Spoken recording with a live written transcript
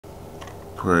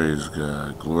Praise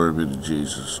God. Glory be to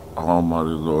Jesus. Almighty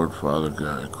Lord, Father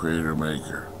God, Creator,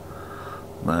 Maker,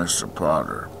 Master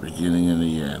Potter, beginning and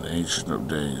the end, Ancient of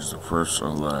Days, the first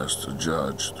and last, the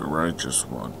Judge, the Righteous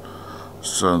One,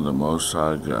 Son of the Most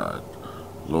High God,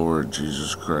 Lord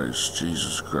Jesus Christ,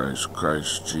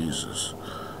 Christ Jesus,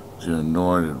 the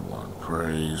Anointed One.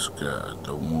 Praise God,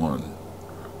 the One,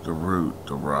 the Root,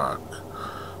 the Rock,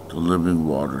 the Living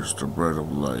Waters, the Bread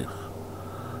of Life.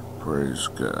 Praise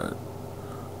God.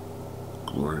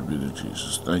 Glory be to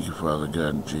Jesus. Thank you, Father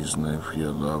God, in Jesus' name, for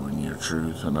your love and your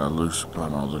truth, and I loose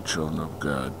upon all the children of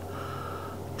God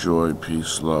joy,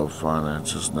 peace, love,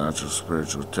 finances, natural,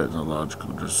 spiritual,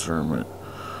 technological discernment,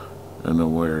 and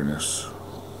awareness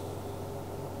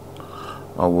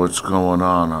of what's going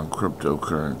on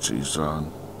cryptocurrencies,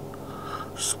 on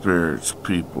spirits,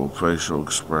 people, facial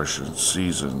expressions,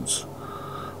 seasons,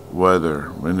 weather,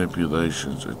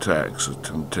 manipulations, attacks, and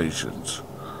temptations.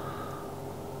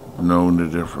 Knowing the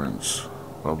difference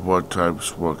of what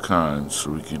types, what kinds,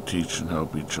 so we can teach and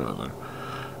help each other,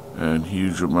 and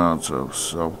huge amounts of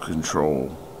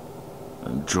self-control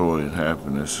and joy and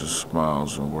happiness and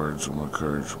smiles and words of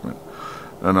encouragement.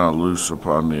 And I loose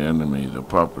upon the enemy the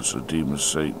puppets of demons,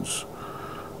 Satan's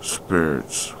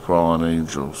spirits, fallen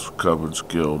angels, covens,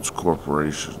 guilds,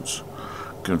 corporations,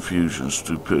 confusion,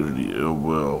 stupidity, ill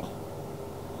will,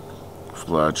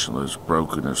 flatulence,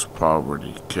 brokenness,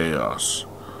 poverty, chaos,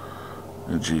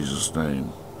 in Jesus'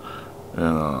 name.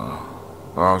 And I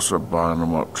also bind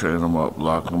them up, chain them up,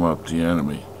 lock them up, the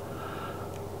enemy.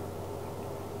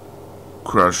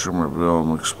 Crush them, reveal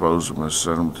them, expose them, and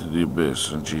send them to the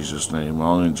abyss in Jesus' name.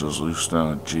 All angels loose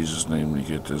down in Jesus' name to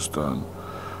get this done.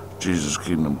 Jesus'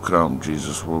 kingdom come,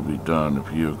 Jesus will be done.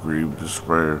 If you agree with this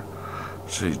prayer,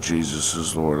 say Jesus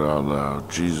is Lord out loud.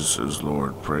 Jesus is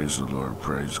Lord. Praise the Lord.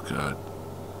 Praise God.